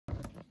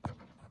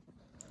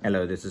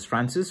Hello, this is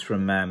Francis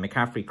from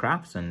McCaffrey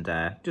Crafts, and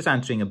just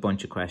answering a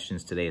bunch of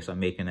questions today. So I'm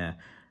making a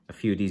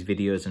few of these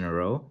videos in a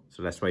row.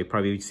 So that's why you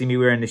probably see me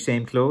wearing the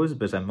same clothes,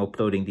 but I'm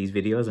uploading these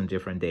videos on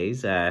different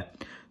days. So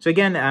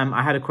again,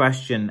 I had a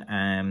question.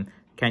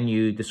 Can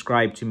you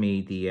describe to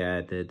me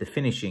the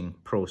finishing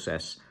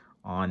process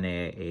on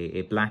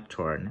a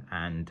blackthorn?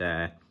 And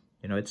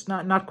you know, it's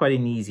not quite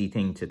an easy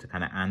thing to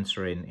kind of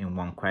answer in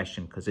one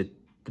question, because it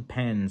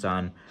depends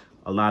on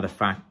a lot of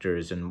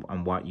factors and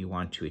on what you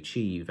want to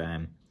achieve.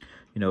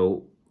 You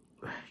know,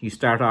 you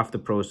start off the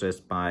process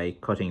by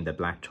cutting the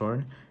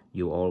blackthorn.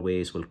 You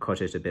always will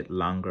cut it a bit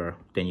longer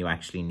than you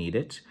actually need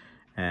it.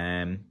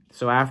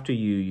 So after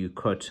you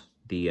cut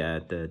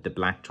the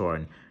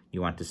blackthorn,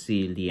 you want to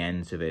seal the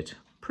ends of it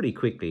pretty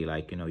quickly.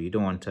 Like, you know, you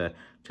don't want to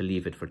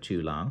leave it for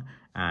too long.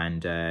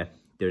 And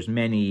there's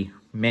many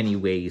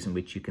ways in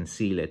which you can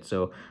seal it.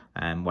 So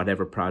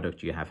whatever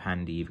product you have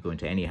handy, if you go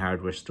into any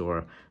hardware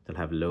store, they'll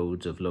have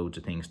loads of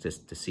things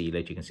to seal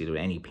it. You can seal it with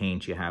any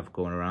paint you have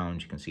going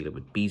around. You can seal it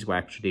with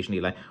beeswax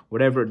traditionally, like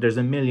whatever. There's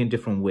a million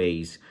different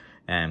ways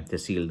to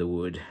seal the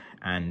wood,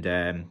 and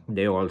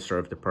they all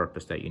serve the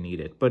purpose that you need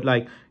it. But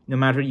like, no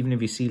matter, even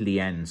if you seal the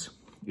ends,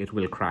 it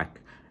will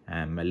crack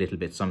a little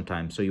bit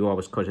sometimes, so you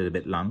always cut it a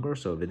bit longer.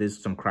 So if it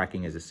is some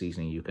cracking as a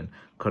seasoning, you can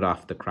cut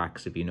off the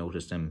cracks if you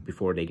notice them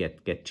before they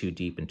get too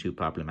deep and too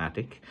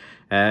problematic.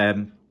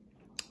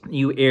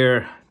 You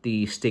air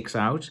the sticks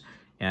out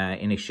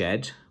in a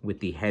shed with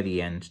the heavy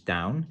end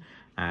down,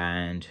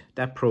 and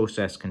that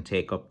process can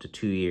take up to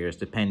 2 years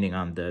depending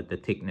on the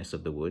thickness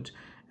of the wood.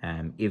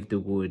 If the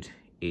wood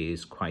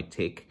is quite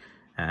thick,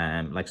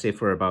 like say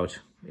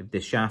if the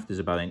shaft is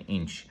about an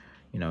inch,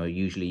 you know,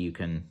 usually you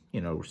can, you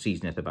know,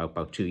 season it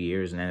about 2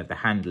 years. And then if the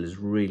handle is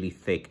really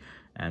thick,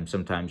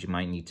 sometimes you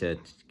might need to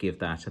give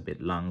that a bit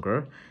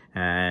longer.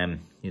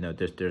 You know,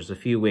 there's a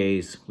few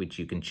ways which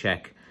you can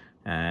check.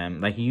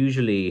 Like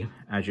usually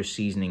as you're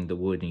seasoning the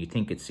wood and you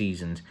think it's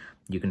seasoned,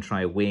 you can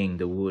try weighing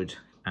the wood.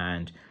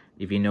 And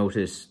if you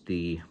notice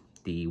the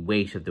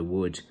weight of the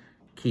wood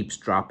keeps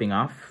dropping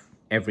off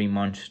every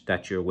month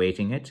that you're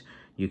weighting it,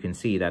 you can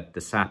see that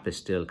the sap is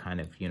still kind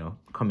of, you know,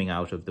 coming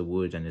out of the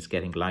wood, and it's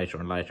getting lighter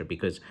and lighter,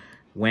 because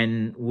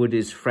when wood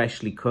is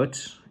freshly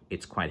cut,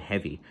 it's quite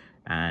heavy,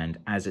 and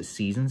as it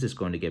seasons, it's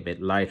going to get a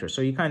bit lighter.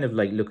 So you kind of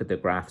like look at the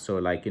graph. So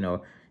like, you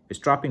know, it's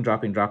dropping,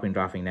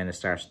 then it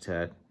starts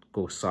to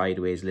go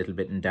sideways a little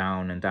bit and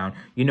down.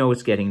 You know,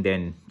 it's getting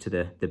then to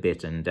the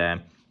bit.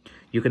 And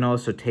you can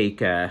also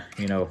take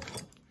you know,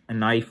 a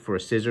knife or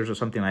a scissors or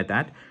something like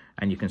that,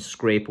 and you can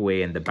scrape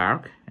away in the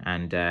bark.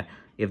 And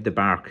if the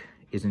bark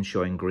isn't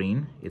showing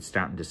green, it's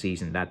starting to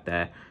season. That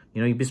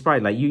you know, you'd be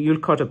surprised, like you'll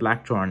cut a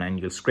blackthorn and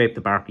you'll scrape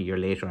the bark a year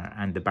later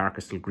and the bark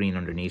is still green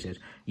underneath it.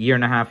 A year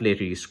and a half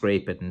later you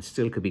scrape it and it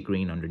still could be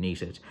green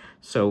underneath it.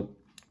 So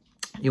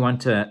you want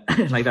to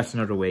like, that's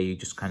another way. You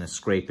just kind of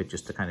scrape it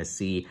just to kind of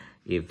see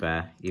if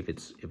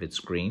it's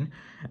green.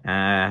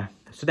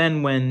 So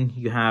then when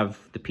you have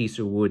the piece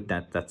of wood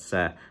that's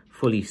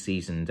fully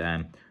seasoned,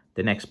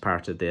 the next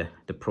part of the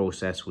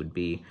process would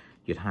be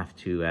you'd have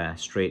to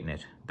straighten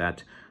it.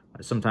 That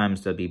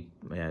sometimes there'll be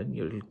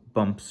you know,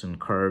 bumps and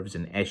curves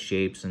and S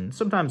shapes, and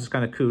sometimes it's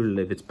kind of cool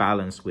if it's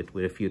balanced with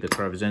a few of the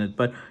curves in it.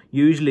 But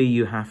usually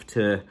you have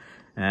to,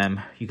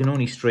 you can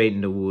only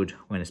straighten the wood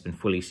when it's been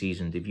fully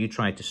seasoned. If you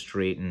try to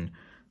straighten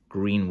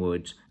green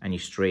wood and you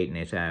straighten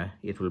it,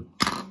 it will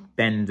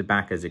bend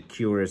back as it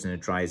cures and it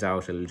dries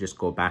out. It'll just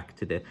go back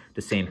to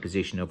the same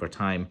position over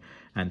time,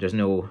 and there's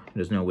no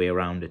way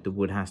around it. The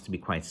wood has to be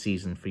quite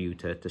seasoned for you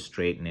to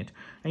straighten it,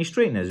 and you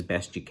straighten it as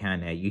best you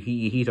can. You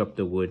heat up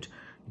the wood.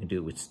 You can do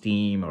it with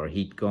steam or a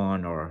heat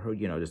gun, or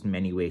you know, there's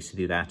many ways to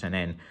do that. And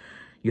then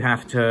you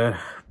have to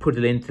put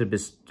it into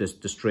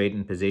the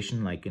straightened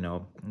position. Like, you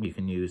know, you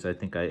can use, I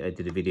think I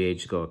did a video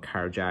ages ago,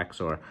 car jacks,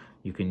 or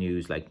you can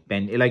use like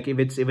bend, like if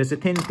it's a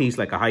thin piece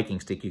like a hiking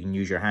stick, you can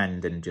use your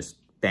hand and just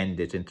bend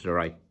it into the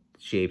right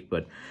shape.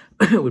 But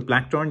with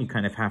blackthorn, you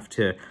kind of have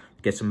to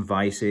get some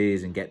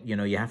vices and get, you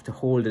know, you have to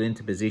hold it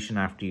into position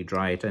after you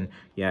dry it, and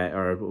yeah,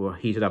 or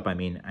heat it up, I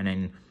mean, and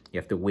then you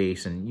have to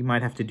wait, and you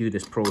might have to do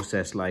this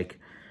process like,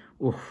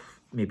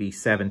 maybe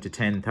 7 to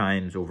 10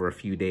 times over a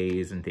few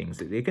days and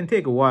things. It can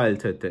take a while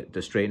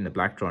to straighten the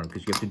blackthorn,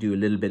 because you have to do a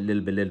little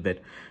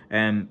bit.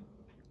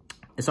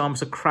 It's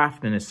almost a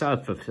craft in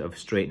itself of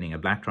straightening a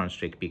blackthorn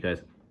stick, because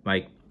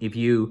like if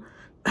you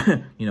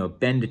you know,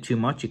 bend it too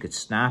much, it could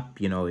snap.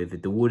 You know, if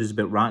the wood is a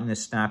bit rotten, it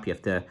snap. You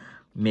have to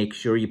make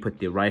sure you put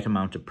the right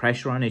amount of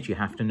pressure on it. You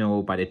have to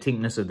know by the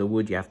thickness of the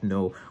wood, you have to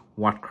know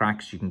what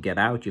cracks you can get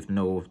out. You have to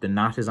know if the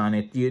knot is on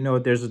it. You know,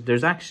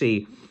 there's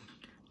actually,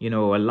 you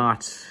know, a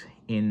lot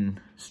in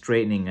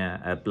straightening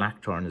a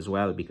blackthorn as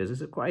well, because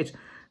it's quite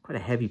a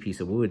heavy piece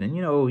of wood, and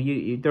you know,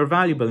 they're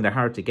valuable and they're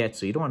hard to get.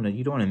 So you don't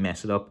want to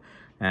mess it up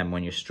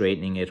when you're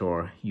straightening it,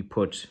 or you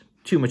put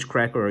too much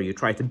cracker, or you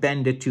try to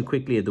bend it too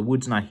quickly, the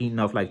wood's not heat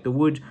enough. Like, the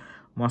wood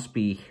must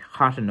be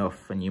hot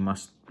enough, and you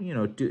must, you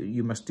know,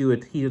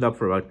 heat it up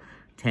for about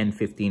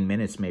 10-15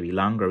 minutes, maybe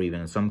longer even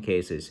in some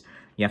cases.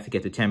 You have to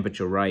get the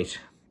temperature right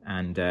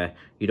and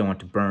you don't want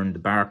to burn the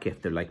bark. You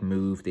have to like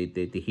move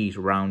the heat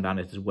around on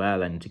it as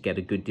well, and to get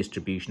a good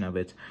distribution of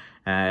it.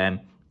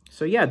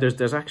 So yeah,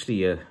 there's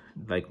actually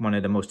like one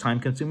of the most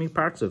time-consuming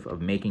parts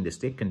of making the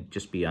stick can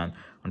just be on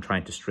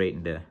trying to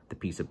straighten the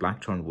piece of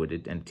blackthorn wood.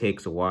 And it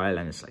takes a while,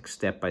 and it's like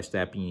step by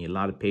step. You need a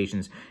lot of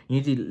patience. You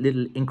need to do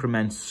little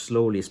increments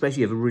slowly,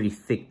 especially if you have a really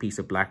thick piece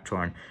of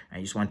blackthorn and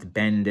you just want to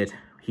bend it,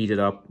 heat it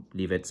up,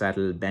 leave it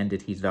settle, bend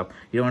it, heat it up.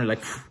 You don't want to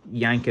like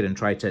yank it and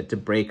try to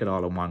break it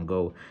all in one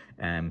go.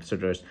 So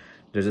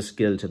there's a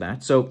skill to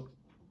that. So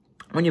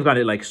when you've got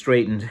it like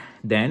straightened,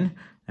 then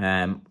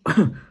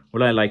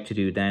what I like to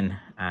do then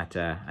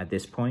at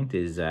this point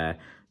is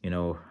you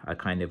know, I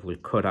kind of will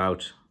cut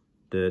out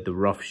the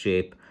rough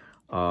shape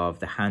of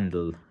the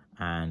handle,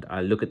 and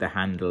I'll look at the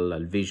handle,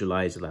 I'll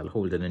visualize it, I'll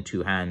hold it in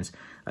two hands,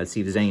 I'll see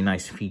if there's any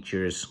nice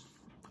features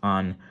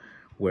on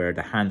where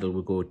the handle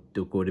will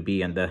go to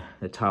be on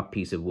the top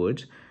piece of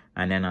wood.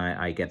 And then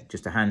I get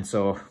just a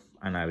handsaw,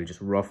 and I will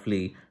just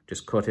roughly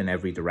just cut in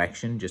every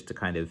direction, just to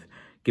kind of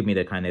give me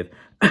the kind of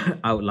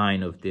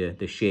outline of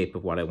the shape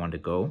of what I want to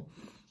go.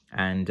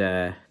 And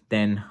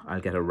then I'll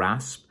get a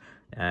rasp.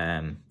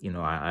 You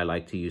know, I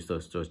like to use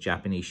those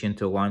Japanese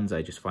Shinto ones.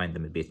 I just find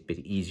them a bit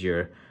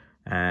easier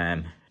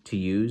to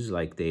use.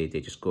 Like they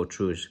just go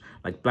through it.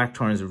 Like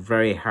blackthorn is a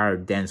very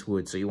hard, dense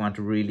wood, so you want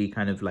a really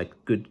kind of like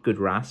good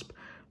rasp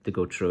to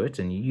go through it.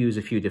 And you use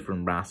a few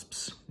different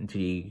rasps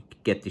until you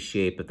get the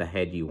shape of the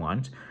head you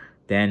want.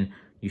 Then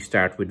you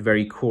start with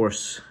very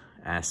coarse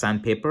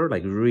sandpaper,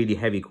 like really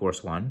heavy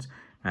coarse ones,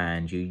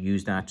 and you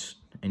use that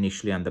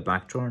initially on the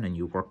blackthorn, and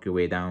you work your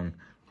way down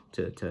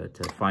to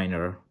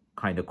finer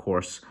kind of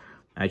coarse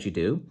as you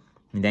do.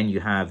 And then you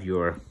have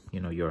your, you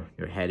know, your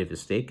head of the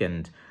stick.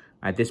 And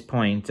at this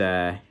point,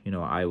 you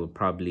know, I would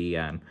probably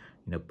you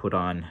know, put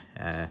on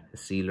a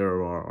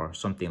sealer or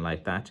something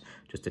like that,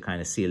 just to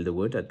kind of seal the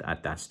wood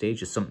at that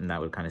stage. It's something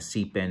that will kind of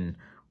seep in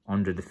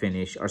under the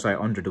finish, or sorry,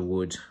 under the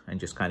wood, and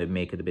just kind of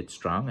make it a bit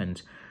strong.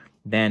 And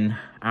then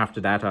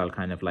after that, I'll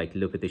kind of like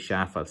look at the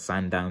shaft, I'll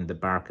sand down the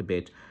bark a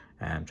bit,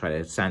 try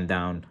to sand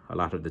down a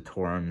lot of the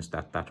thorns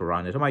that are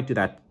on it. I might do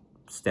that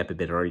step a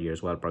bit earlier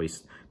as well, probably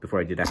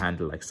before I do the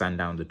handle, like sand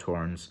down the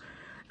thorns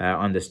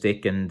on the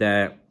stick. And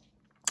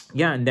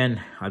yeah, and then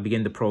I'll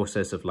begin the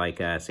process of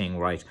like saying,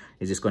 right,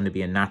 is this going to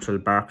be a natural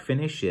bark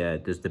finish?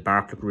 Does the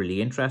bark look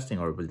really interesting,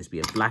 or will this be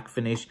a black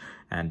finish?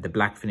 And the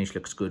black finish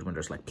looks good when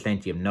there's like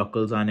plenty of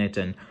knuckles on it.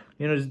 And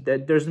you know,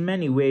 there's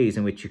many ways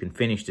in which you can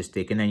finish the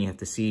stick, and then you have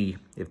to see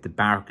if the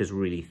bark is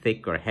really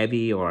thick or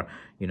heavy, or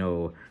you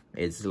know,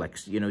 it's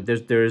like, you know,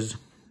 there's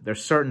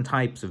certain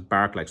types of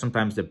bark. Like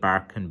sometimes the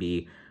bark can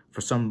be,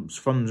 for some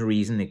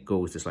reason, it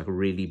goes this like a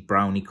really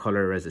browny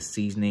color as a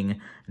seasoning,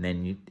 and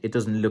then it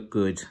doesn't look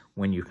good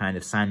when you kind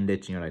of sand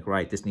it, and you're like,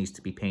 right, this needs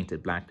to be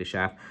painted black, the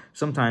shaft.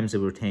 Sometimes it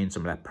will retain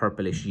some of that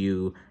purplish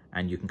hue,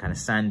 and you can kind of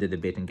sand it a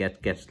bit and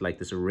get like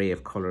this array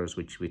of colors,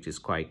 which is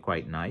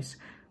quite nice.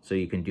 So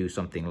you can do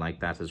something like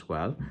that as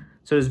well.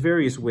 So there's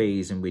various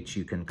ways in which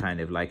you can kind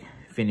of like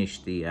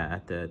finish the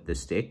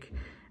stick.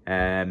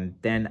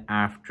 Then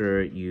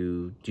after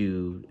you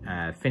do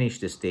finish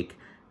the stick,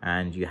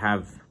 and you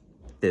have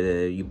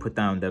you put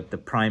down the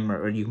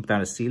primer, or you can put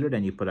down a sealer,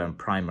 then you put on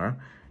primer,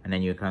 and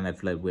then you kind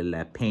of like will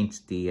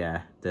paint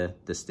the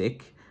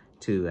stick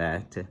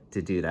to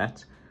do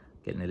that.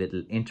 Getting a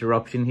little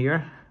interruption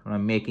here when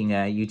I'm making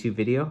a YouTube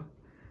video,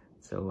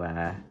 so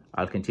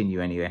I'll continue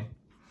anyway.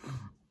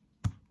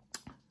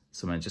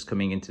 Someone's just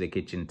coming into the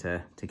kitchen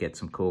to get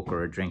some Coke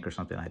or a drink or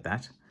something like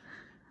that.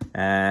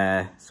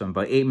 So I'm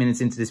about 8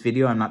 minutes into this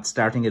video. I'm not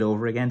starting it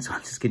over again, so I'll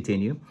just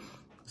continue.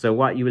 So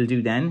what you will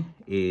do then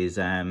is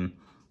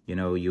you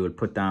know, you will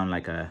put down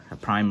like a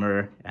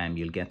primer, and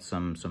you'll get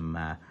some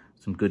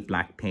good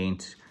black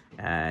paint.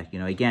 You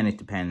know, again, it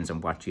depends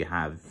on what you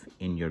have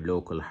in your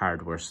local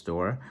hardware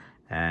store.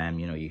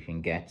 You know, you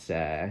can get,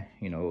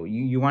 you know,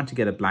 you want to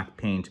get a black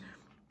paint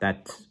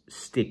that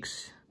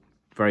sticks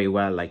very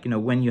well. Like, you know,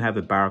 when you have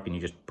a bark and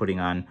you're just putting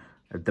on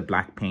the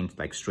black paint,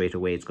 like straight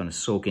away, it's going to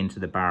soak into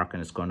the bark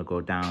and it's going to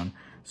go down.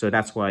 So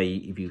that's why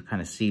if you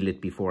kind of seal it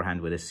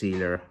beforehand with a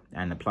sealer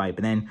and apply it.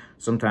 But then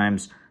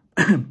sometimes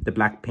the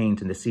black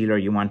paint and the sealer,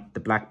 you want the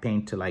black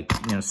paint to, like,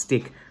 you know,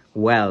 stick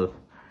well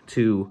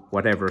to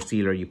whatever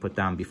sealer you put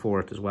down before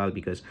it as well,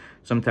 because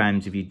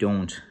sometimes if you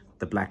don't,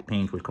 the black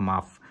paint will come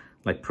off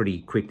like pretty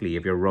quickly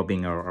if you're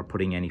rubbing or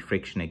putting any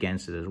friction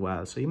against it as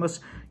well. So you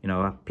must, you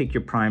know, pick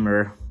your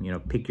primer, you know,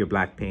 pick your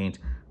black paint,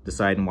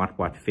 decide on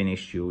what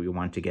finish you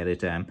want to get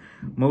it.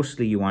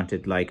 Mostly you want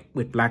it, like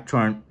with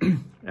blackthorn,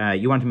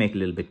 you want to make it a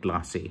little bit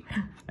glossy,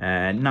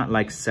 not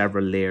like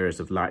several layers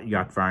of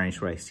yacht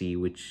varnish where I see,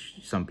 which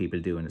some people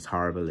do, and it's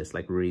horrible. It's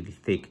like really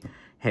thick,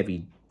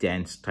 heavy,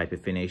 dense type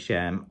of finish.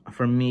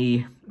 For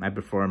me, I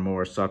prefer a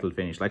more subtle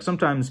finish. Like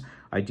sometimes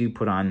I do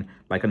put on,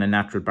 like on the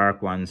natural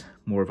bark ones,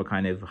 more of a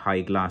kind of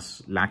high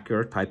gloss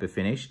lacquer type of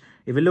finish.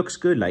 If it looks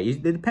good, like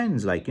it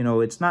depends. Like, you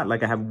know, it's not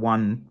like I have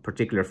one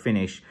particular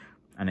finish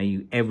and I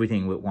use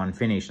everything with one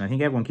finish. And I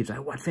think everyone keeps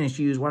like, what finish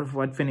to use?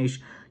 What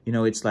finish? You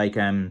know, it's like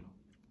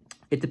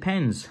it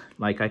depends.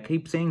 Like I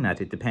keep saying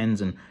that, it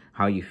depends on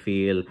how you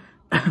feel,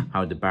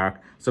 how the bark.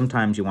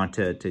 Sometimes you want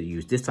to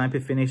use this type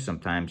of finish.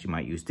 Sometimes you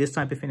might use this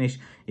type of finish.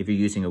 If you're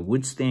using a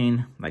wood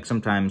stain, like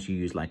sometimes you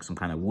use like some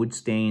kind of wood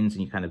stains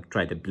and you kind of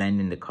try to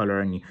blend in the color,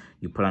 and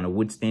you put on a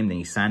wood stain, then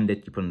you sand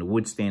it, you put on a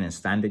wood stain and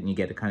sand it, and you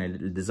get a kind of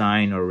little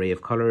design or array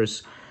of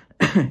colors.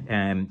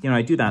 You know,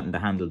 I do that in the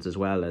handles as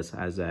well,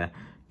 as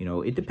you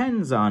know, it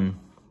depends on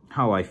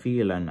how I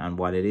feel and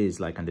what it is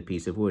like on the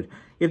piece of wood.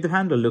 If the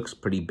handle looks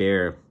pretty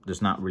bare,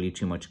 there's not really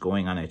too much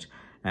going on it,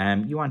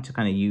 you want to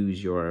kind of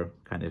use your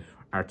kind of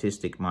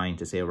artistic mind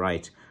to say,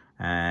 right,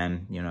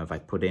 you know, if I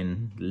put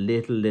in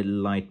little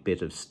light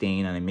bit of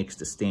stain and I mix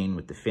the stain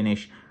with the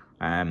finish,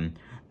 and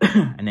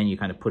then you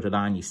kind of put it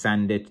on, you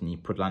sand it, and you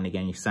put it on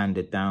again, you sand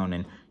it down,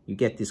 and you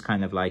get this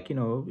kind of like, you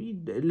know,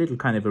 a little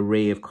kind of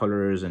array of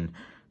colors. And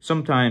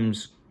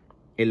sometimes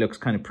it looks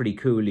kind of pretty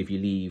cool if you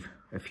leave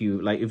a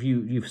few, like if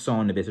you've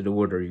sawn a bit of the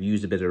wood or you've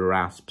used a bit of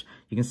rasp,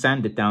 you can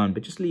sand it down,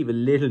 but just leave a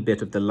little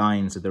bit of the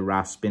lines of the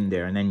rasp in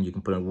there, and then you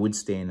can put a wood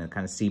stain and it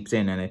kind of seeps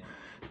in, and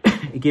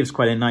it gives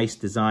quite a nice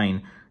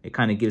design. It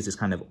kind of gives this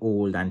kind of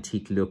old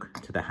antique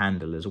look to the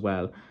handle as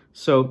well.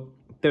 So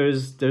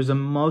there's a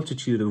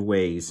multitude of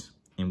ways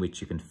in which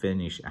you can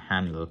finish a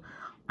handle,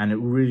 and it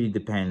really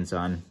depends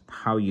on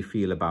how you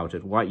feel about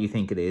it, what you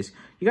think it is.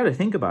 You got to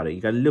think about it.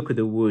 You got to look at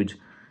the wood,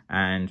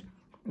 and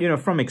you know,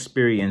 from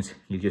experience,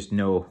 you just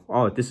know,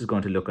 oh, this is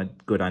going to look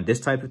good on this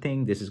type of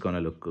thing. This is going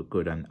to look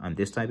good on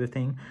this type of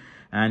thing.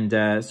 And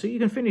so you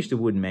can finish the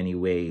wood in many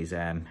ways.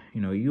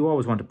 You know, you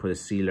always want to put a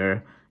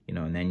sealer, you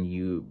know, and then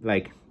you,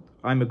 like,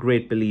 I'm a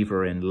great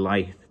believer in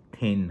light,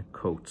 thin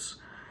coats.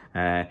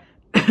 You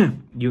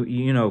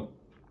know,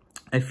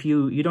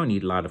 you don't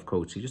need a lot of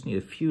coats. You just need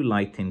a few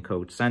light, thin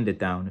coats, sand it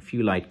down, a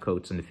few light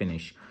coats in the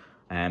finish.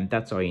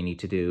 That's all you need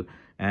to do.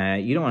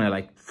 You don't want to,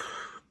 like,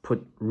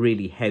 put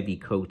really heavy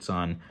coats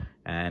on.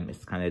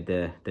 It's kind of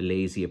the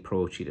lazy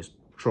approach. You just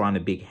throw on a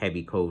big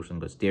heavy coat and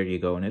goes, there you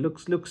go, and it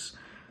looks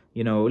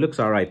you know, it looks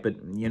all right. But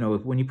you know,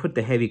 when you put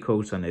the heavy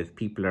coats on it, if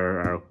people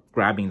are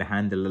grabbing the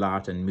handle a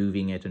lot and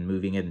moving it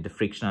and the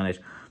friction on it,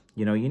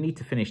 you know, you need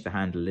to finish the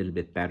handle a little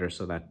bit better,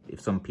 so that if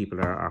some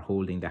people are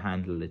holding the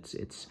handle,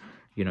 it's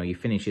you know, you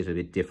finish it a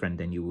bit different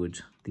than you would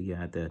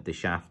the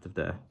shaft of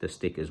the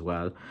stick as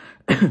well.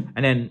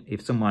 And then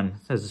if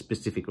someone has a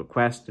specific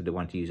request or they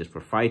want to use it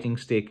for fighting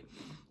stick,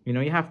 you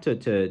know, you have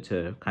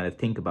to kind of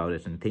think about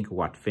it and think of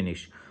what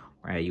finish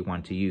you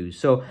want to use.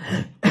 So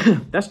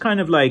that's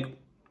kind of like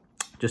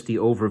just the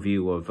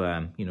overview of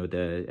you know,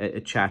 a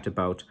chat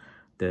about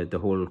the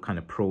whole kind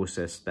of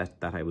process that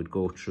I would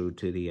go through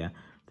to the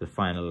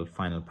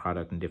final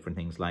product and different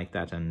things like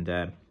that. And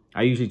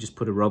I usually just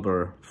put a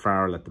rubber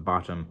ferrule at the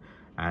bottom,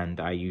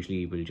 and I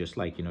usually will just,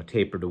 like, you know,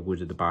 taper the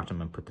wood at the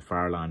bottom and put the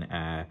ferrule on.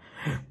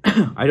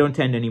 I don't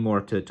tend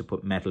anymore to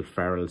put metal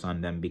ferrules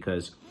on them,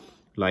 because,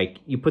 like,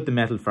 you put the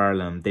metal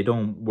ferrule on, they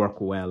don't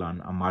work well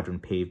on modern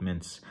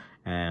pavements.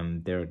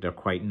 They're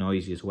quite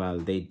noisy as well.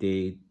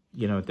 They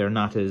you know, they're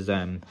not as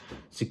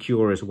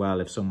secure as well.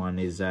 If someone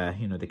is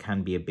you know, they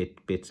can be a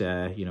bit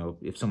you know,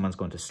 if someone's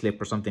going to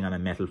slip or something on a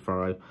metal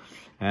ferrule.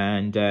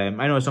 And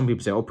I know some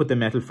people say, oh, put the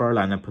metal ferrule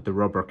on and put the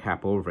rubber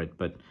cap over it,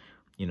 but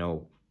you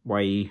know,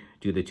 why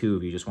do the two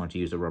if you just want to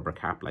use a rubber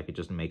cap? Like, it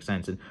doesn't make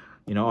sense. And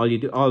you know,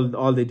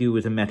 all they do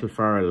with a metal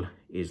ferrule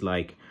is,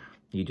 like,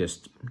 you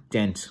just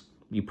dent,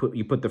 you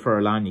put the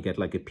ferrule on, you get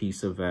like a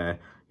piece of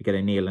you get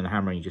a nail and a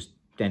hammer, and you just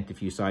dent a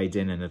few sides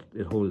in, and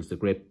it holds the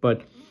grip.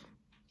 But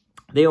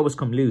they always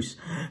come loose.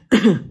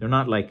 They're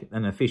not like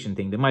an efficient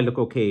thing. They might look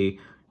okay,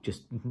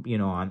 just, you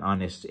know,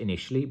 on it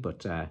initially,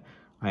 but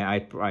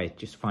I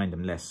just find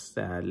them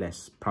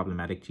less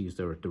problematic to use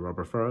the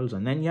rubber ferrules.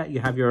 And then, yeah, you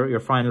have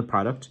your final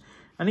product.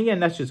 And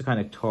again, that's just a kind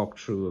of talk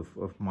through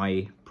of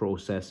my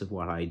process of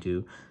what I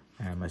do.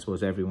 I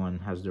suppose everyone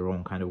has their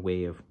own kind of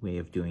way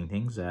of doing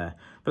things. But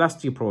that's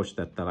the approach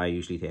that I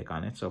usually take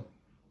on it. So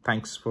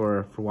thanks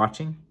for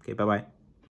watching. Okay, bye-bye.